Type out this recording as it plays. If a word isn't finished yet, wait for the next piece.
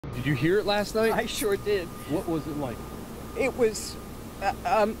Did you hear it last night? I sure did. What was it like? It was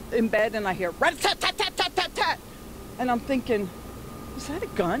in bed, and I hear rat-tat-tat-tat-tat-tat, and I'm thinking, is that a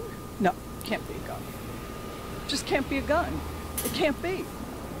gun? No, can't be a gun. Just can't be a gun. It can't be.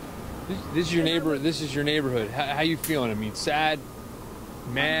 This is your neighbor. This is your neighborhood. How you feeling? I mean, sad,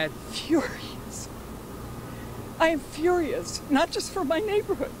 mad, furious. I am furious, not just for my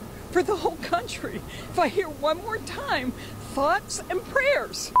neighborhood, for the whole country. If I hear one more time, thoughts and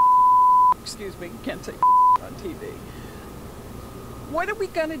prayers. Excuse me, can't say on TV. What are we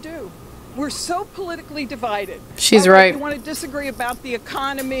gonna do? We're so politically divided. She's right. You want to disagree about the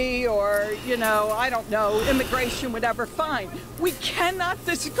economy or, you know, I don't know, immigration, whatever, fine. We cannot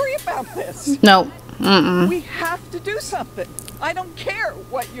disagree about this. No. Mm-mm. We have to do something. I don't care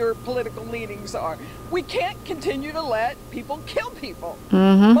what your political leanings are. We can't continue to let people kill people.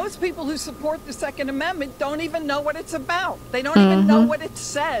 Mm-hmm. Most people who support the Second Amendment don't even know what it's about. They don't even know what it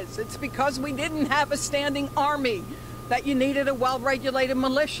says. It's because we didn't have a standing army that you needed a well-regulated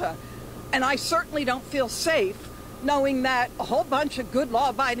militia. And I certainly don't feel safe knowing that a whole bunch of good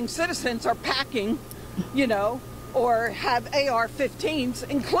law-abiding citizens are packing, you know, or have AR-15s,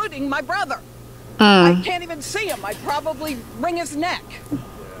 including my brother. I can't even see him. I'd probably wring his neck.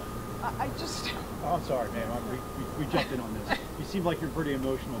 I just... Oh, I'm sorry, ma'am. We jumped in on this. You seem like you're pretty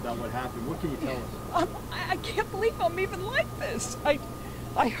emotional about what happened. What can you tell us? I can't believe I'm even like this.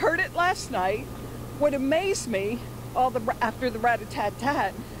 I heard it last night. What amazed me, after the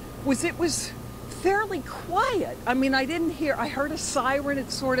rat-a-tat-tat, was it was fairly quiet. I mean, I heard a siren, it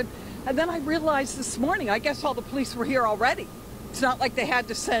sort of, and then I realized this morning, I guess all the police were here already. It's not like they had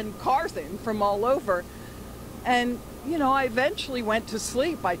to send cars in from all over. And, you know, I eventually went to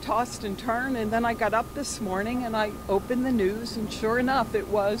sleep. I tossed and turned, and then I got up this morning and I opened the news, and sure enough, it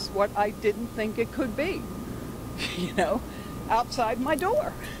was what I didn't think it could be, you know, outside my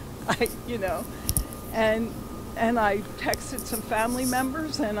door, you know, and I texted some family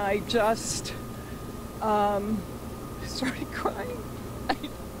members, and I just started crying.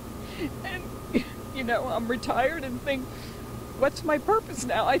 And, you know, I'm retired and think, what's my purpose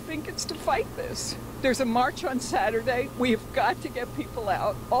now? I think it's to fight this. There's a march on Saturday. We've got to get people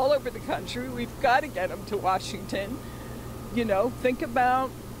out all over the country. We've got to get them to Washington. You know, think about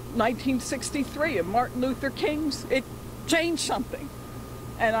 1963 and Martin Luther King's. It changed something.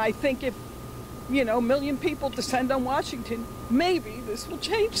 And I think if, you know, 1 million people descend on Washington, maybe this will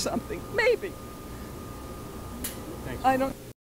change something. Maybe. Thanks. I don't...